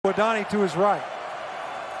Guadani to his right.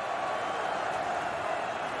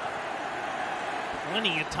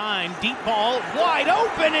 Plenty of time, deep ball, wide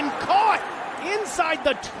open and caught inside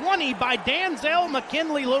the 20 by Danzel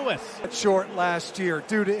McKinley-Lewis. Short last year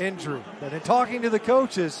due to injury, but in talking to the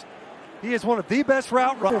coaches, he is one of the best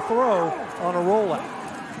route runners throw on a rollout.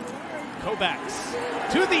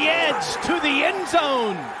 Kovacs to the edge, to the end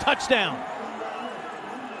zone, touchdown.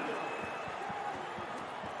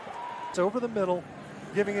 It's over the middle,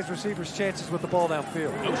 giving his receivers chances with the ball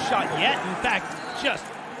downfield. No shot yet, in fact, just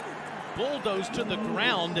bulldozed to the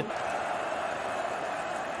ground.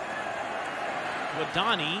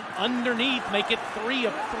 Guadani underneath, make it 3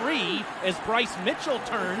 of 3 as Bryce Mitchell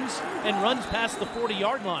turns and runs past the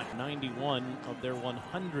 40-yard line. 91 of their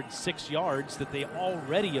 106 yards that they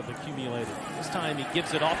already have accumulated. This time he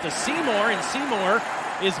gives it off to Seymour, and Seymour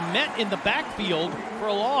is met in the backfield for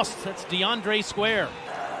a loss. That's DeAndre Square.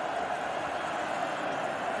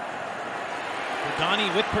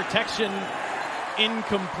 Guadani with protection,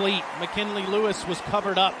 incomplete. McKinley-Lewis was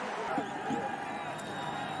covered up.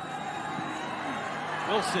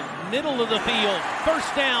 Wilson, middle of the field,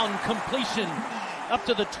 first down, completion up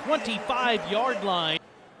to the 25-yard line.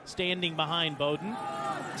 Standing behind Bowden,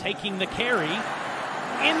 taking the carry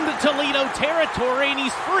into Toledo territory, and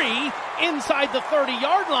he's free inside the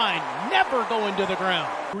 30-yard line, never going to the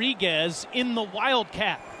ground. Rodriguez in the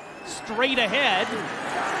Wildcat, straight ahead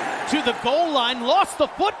to the goal line, lost the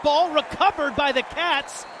football, recovered by the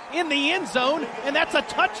Cats in the end zone, and that's a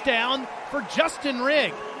touchdown for Justin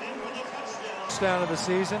Rigg. Down of the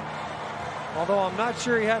season, although I'm not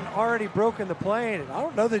sure he hadn't already broken the plane, and I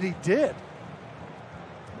don't know that he did.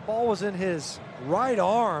 The ball was in his right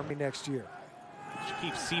arm next year.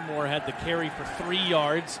 Shaquille Seymour had the carry for 3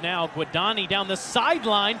 yards. Now Guadani down the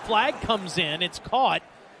sideline, flag comes in, it's caught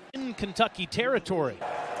in Kentucky territory.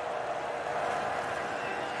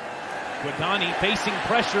 Guadani facing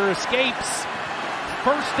pressure, escapes,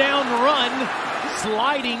 first down run,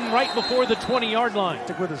 sliding right before the 20-yard line.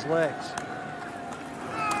 Stick with his legs.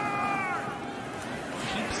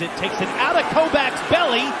 It takes it out of Kovac's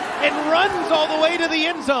belly and runs all the way to the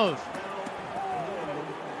end zone.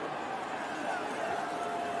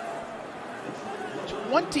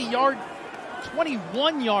 '20-yard,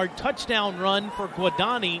 21-yard touchdown run for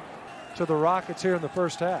Guadani. To the Rockets here in the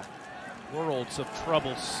first half. Worlds of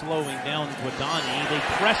trouble slowing down Guadani. They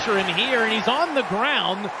pressure him here, and he's on the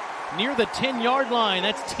ground near the 10-yard line.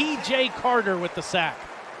 That's T.J. Carter with the sack.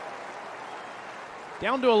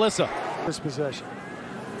 Down to Alyssa. This possession.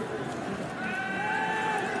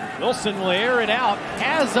 Wilson will air it out,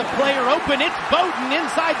 has a player open, it's Bowden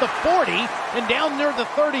inside the 40 and down near the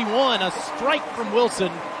 31. A strike from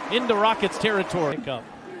Wilson into Rockets territory.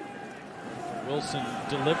 Wilson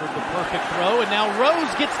delivered the perfect throw, and now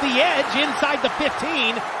Rose gets the edge inside the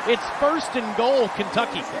 15. It's first and goal,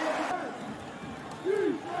 Kentucky.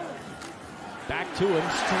 Back to him,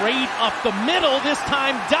 straight up the middle, this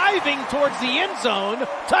time diving towards the end zone.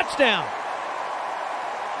 Touchdown.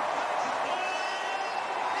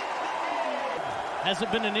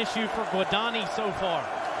 Hasn't been an issue for Guadani so far.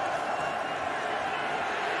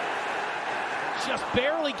 Just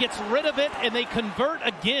barely gets rid of it, and they convert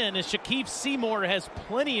again as Shaquille Seymour has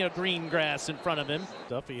plenty of green grass in front of him.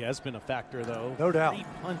 Duffy has been a factor, though. No doubt. 3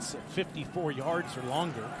 punts of 54 yards or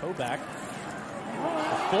longer. Kovac,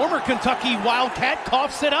 the former Kentucky Wildcat,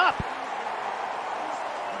 coughs it up.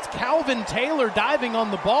 It's Calvin Taylor diving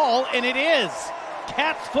on the ball, and it is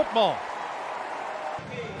Cats football.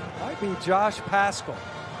 Might be Josh Paschal.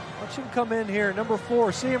 Watch him come in here, number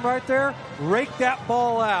 4. See him right there? Rake that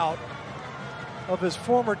ball out of his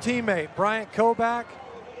former teammate, Bryant Kovac.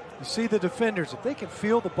 You see the defenders. If they can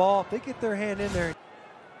feel the ball, if they get their hand in there.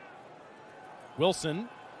 Wilson,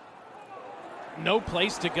 no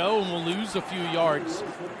place to go, and will lose a few yards.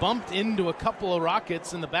 Bumped into a couple of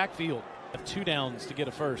Rockets in the backfield. Have 2 downs to get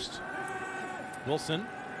a first. Wilson,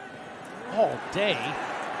 all day,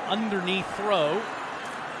 underneath throw.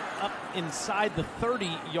 Up inside the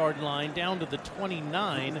 30-yard line, down to the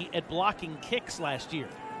 29 at blocking kicks last year.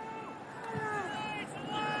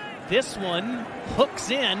 This one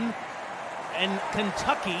hooks in, and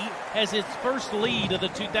Kentucky has its first lead of the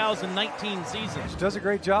 2019 season. She does a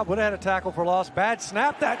great job. Would have had a tackle for loss. Bad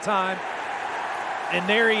snap that time. And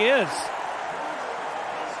there he is.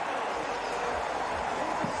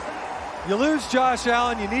 You lose Josh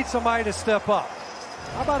Allen, you need somebody to step up.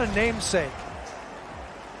 How about a namesake?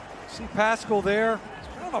 See Paschal there. It's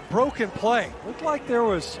kind of a broken play. Looked like there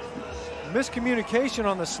was miscommunication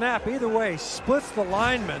on the snap. Either way, splits the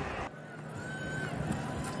lineman.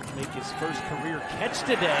 Make his first career catch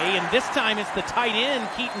today, and this time it's the tight end,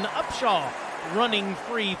 Keaton Upshaw, running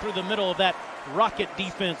free through the middle of that rocket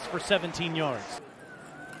defense for 17 yards.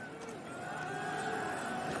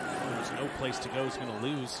 There's no place to go. He's going to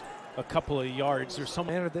lose a couple of yards. There's some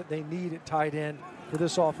manner that they need at tight end for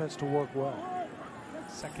this offense to work well.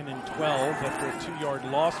 2nd and 12 after a 2-yard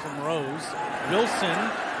loss from Rose.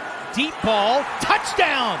 Wilson, deep ball,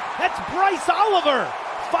 touchdown! That's Bryce Oliver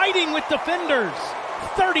fighting with defenders.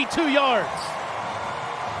 32 yards.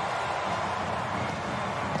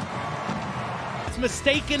 It's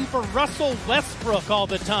mistaken for Russell Westbrook all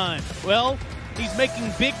the time. Well, he's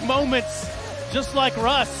making big moments just like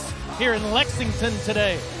Russ here in Lexington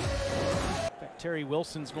today. Terry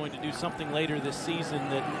Wilson's going to do something later this season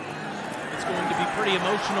that is going to be pretty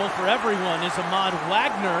emotional for everyone, as Ahmad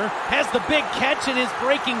Wagner has the big catch and is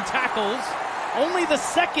breaking tackles. Only the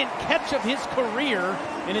 2nd catch of his career,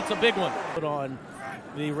 and it's a big one. Put on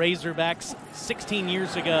the Razorbacks 16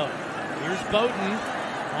 years ago. Here's Bowden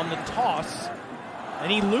on the toss,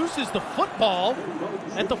 and he loses the football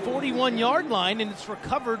at the 41-yard line, and it's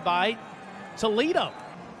recovered by Toledo.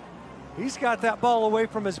 He's got that ball away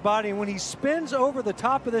from his body, and when he spins over the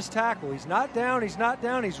top of this tackle, he's not down,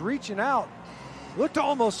 he's reaching out. Looked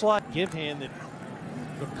almost like give hand that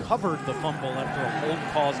recovered the fumble after a hold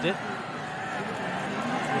caused it.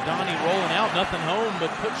 Rodani rolling out, nothing home,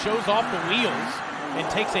 but shows off the wheels and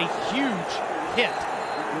takes a huge hit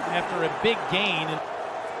after a big gain.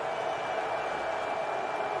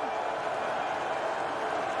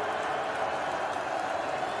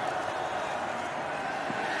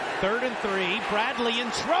 3rd and 3, Bradley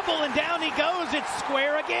in trouble, and down he goes. It's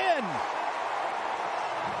square again.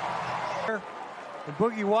 And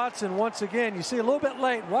Boogie Watson once again, you see a little bit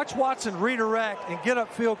late. Watch Watson redirect and get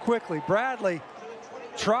upfield quickly. Bradley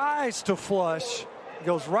tries to flush,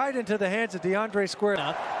 goes right into the hands of DeAndre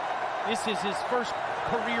Square. This is his first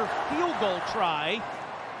career field goal try,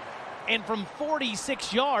 and from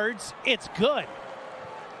 46 yards, it's good.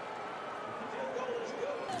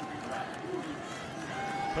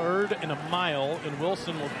 3rd and a mile, and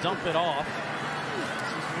Wilson will dump it off.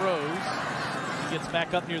 This is Rose. He gets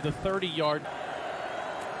back up near the 30-yard.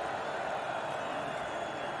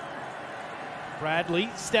 Bradley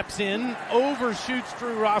steps in, overshoots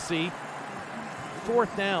Drew Rossi.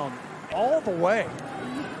 4th down. All the way.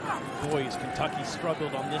 Boys, Kentucky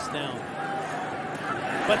struggled on this down.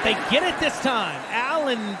 But they get it this time.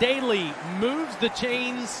 Allen Daly moves the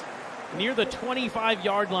chains near the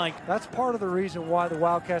 25-yard line. That's part of the reason why the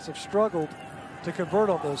Wildcats have struggled to convert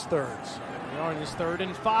on those thirds. We are in this 3rd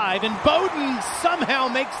and 5, and Bowden somehow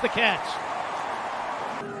makes the catch.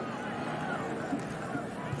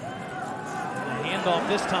 The handoff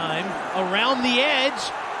this time around the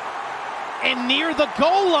edge and near the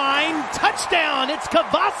goal line. Touchdown! It's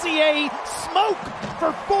Cavassier Smoke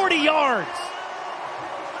for 40 yards.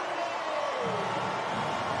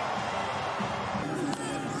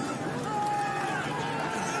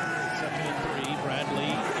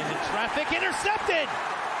 Intercepted.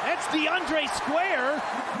 That's DeAndre Square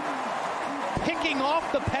picking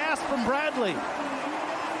off the pass from Bradley.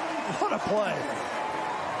 What a play.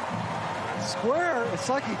 Square, it's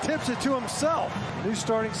like he tips it to himself. New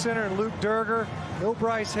starting center in Luke Durger, no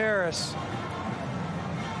Bryce Harris.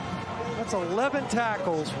 That's 11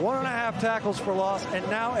 tackles, 1.5 tackles for loss, and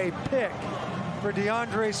now a pick for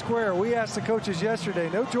DeAndre Square. We asked the coaches yesterday,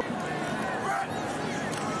 no joy.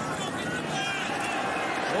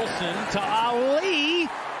 Wilson to Ali.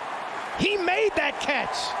 He made that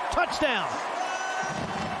catch. Touchdown.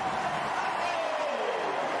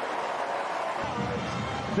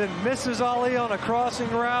 Then misses Ali on a crossing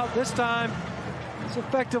route. This time, it's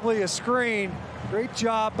effectively a screen. Great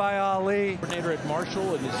job by Ali. Coordinator at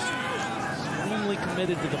Marshall and is extremely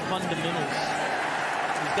committed to the fundamentals.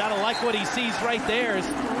 He's got to like what he sees right there as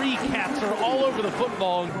 3 cats are all over the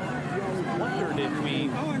football. Wondered if we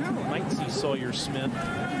might see Sawyer Smith in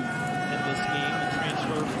this game, the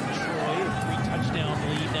transfer from Troy, a 3-touchdown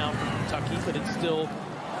lead now for Kentucky, but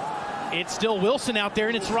it's still Wilson out there,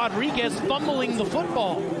 and it's Rodriguez fumbling the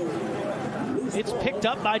football. It's picked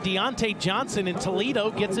up by Deontay Johnson, and Toledo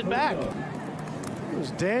gets it back. It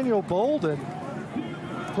was Daniel Bolden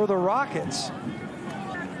for the Rockets.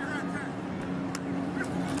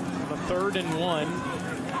 The 3rd and 1.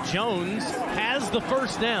 Jones has the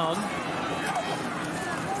first down.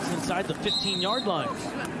 It's inside the 15-yard line.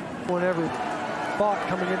 Whenever thought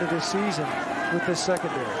coming into this season with this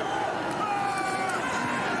secondary.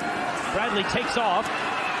 Bradley takes off,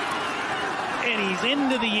 and he's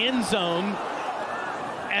into the end zone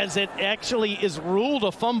as it actually is ruled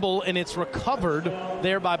a fumble, and it's recovered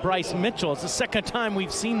there by Bryce Mitchell. It's the 2nd time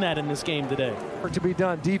we've seen that in this game today. To be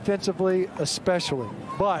done defensively especially,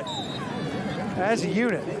 but as a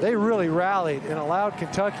unit, they really rallied and allowed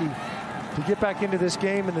Kentucky to get back into this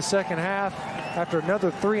game in the second half after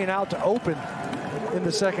another 3-and-out to open in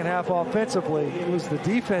the second half offensively. It was the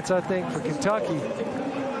defense, I think, for Kentucky.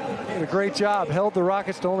 Did a great job, held the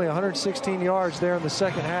Rockets to only 116 yards there in the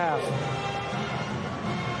second half.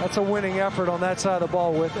 That's a winning effort on that side of the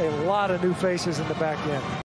ball with a lot of new faces in the back end.